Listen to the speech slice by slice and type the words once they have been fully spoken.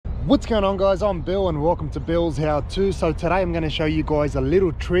What's going on, guys? I'm Bill and welcome to Bill's How To. So today I'm going to show you guys a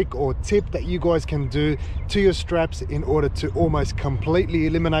little trick or tip that you guys can do to your straps in order to almost completely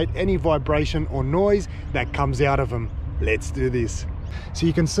eliminate any vibration or noise that comes out of them. Let's do this. So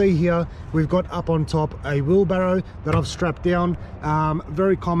you can see here we've got up on top a wheelbarrow that I've strapped down.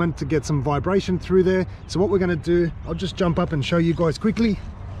 Very common to get some vibration through there. So what we're going to do, I'll just jump up and show you guys quickly.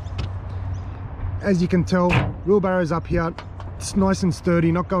 As you can tell, wheelbarrow's up here. It's nice and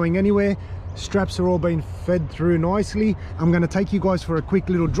sturdy, not going anywhere. Straps are all being fed through nicely. I'm going to take you guys for a quick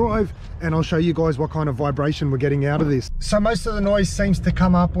little drive and I'll show you guys what kind of vibration we're getting out of this. So most of the noise seems to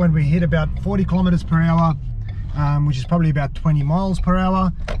come up when we hit about 40 kilometers per hour, which is probably about 20 miles per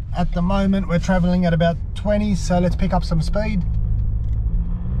hour. At the moment we're traveling at about 20, so let's pick up some speed.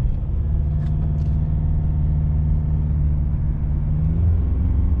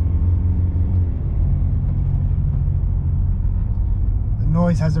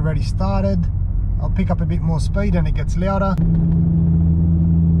 Noise has already started. I'll pick up a bit more speed and it gets louder.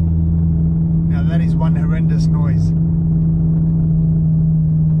 Now that is one horrendous noise.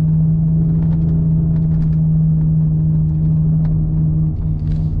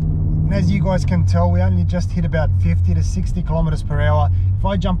 And as you guys can tell, we only just hit about 50 to 60 kilometers per hour. If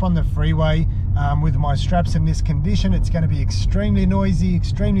I jump on the freeway with my straps in this condition, it's going to be extremely noisy,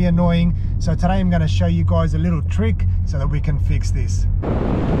 extremely annoying. So today I'm going to show you guys a little trick so that we can fix this.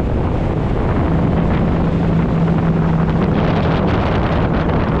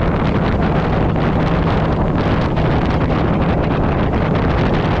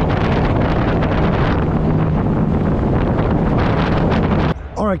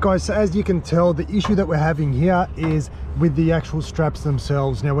 Alright guys, so as you can tell, the issue that we're having here is with the actual straps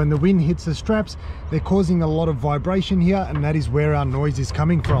themselves. Now when the wind hits the straps, they're causing a lot of vibration here, and that is where our noise is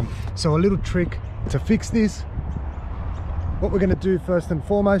coming from. So a little trick to fix this. What we're going to do first and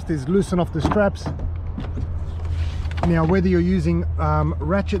foremost is loosen off the straps. Now whether you're using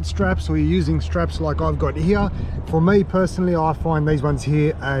ratchet straps or you're using straps like I've got here, for me personally I find these ones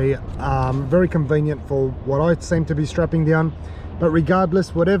here very convenient for what I seem to be strapping down. But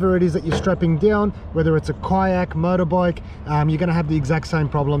regardless, whatever it is that you're strapping down, whether it's a kayak, motorbike, you're going to have the exact same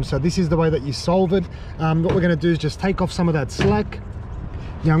problem. So this is the way that you solve it. What we're going to do is just take off some of that slack.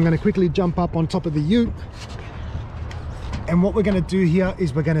 Now I'm going to quickly jump up on top of the ute. And what we're going to do here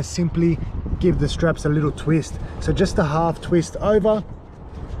is we're going to simply give the straps a little twist. So just a half twist over.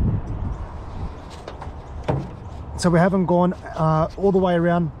 So we haven't gone all the way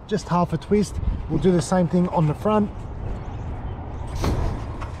around, just half a twist. We'll do the same thing on the front.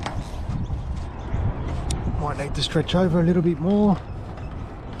 Might need to stretch over a little bit more.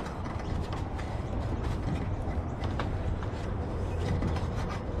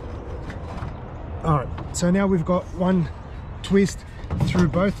 Alright, so now we've got one twist through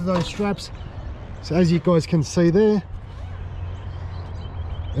both of those straps. So as you guys can see there,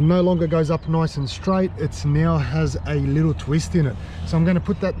 it no longer goes up nice and straight, it now has a little twist in it. So I'm going to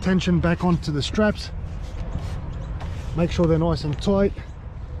put that tension back onto the straps, make sure they're nice and tight.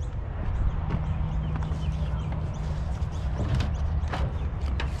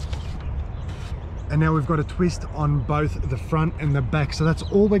 And now we've got a twist on both the front and the back. So that's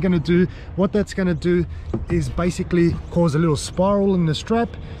all we're going to do. What that's going to do is basically cause a little spiral in the strap,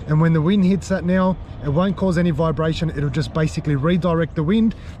 and when the wind hits that now, it won't cause any vibration. It'll just basically redirect the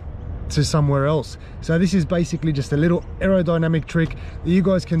wind to somewhere else. So this is basically just a little aerodynamic trick that you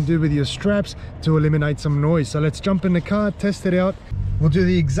guys can do with your straps to eliminate some noise. So let's jump in the car, test it out. We'll do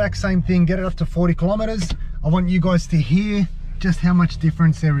the exact same thing, get it up to 40 kilometers. I want you guys to hear just how much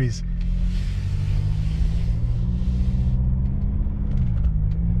difference there is.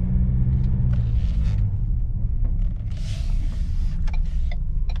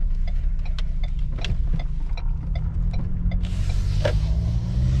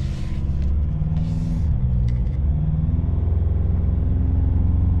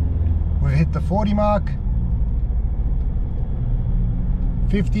 Hit the 40 mark,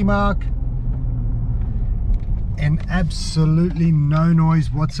 50 mark, and absolutely no noise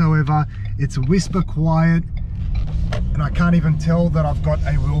whatsoever. It's whisper quiet, and I can't even tell that I've got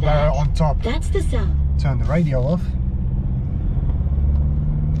a wheelbarrow on top. That's the sound. Turn the radio off.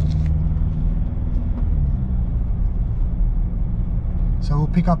 So we'll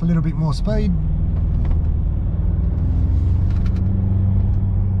pick up a little bit more speed.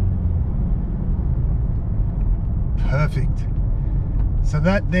 Perfect. So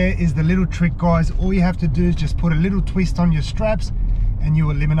that there is the little trick, guys. All you have to do is just put a little twist on your straps and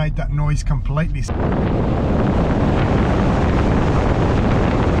you eliminate that noise completely.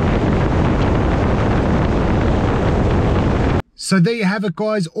 So there you have it,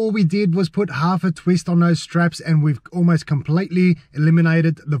 guys. All we did was put half a twist on those straps and we've almost completely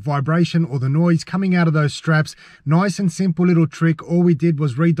eliminated the vibration or the noise coming out of those straps. Nice and simple little trick. All we did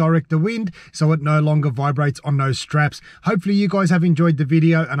was redirect the wind so it no longer vibrates on those straps. Hopefully you guys have enjoyed the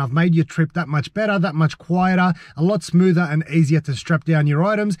video and I've made your trip that much better, that much quieter, a lot smoother and easier to strap down your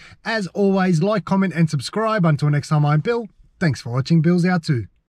items. As always, like, comment and subscribe. Until next time, I'm Bill. Thanks for watching Billshowto.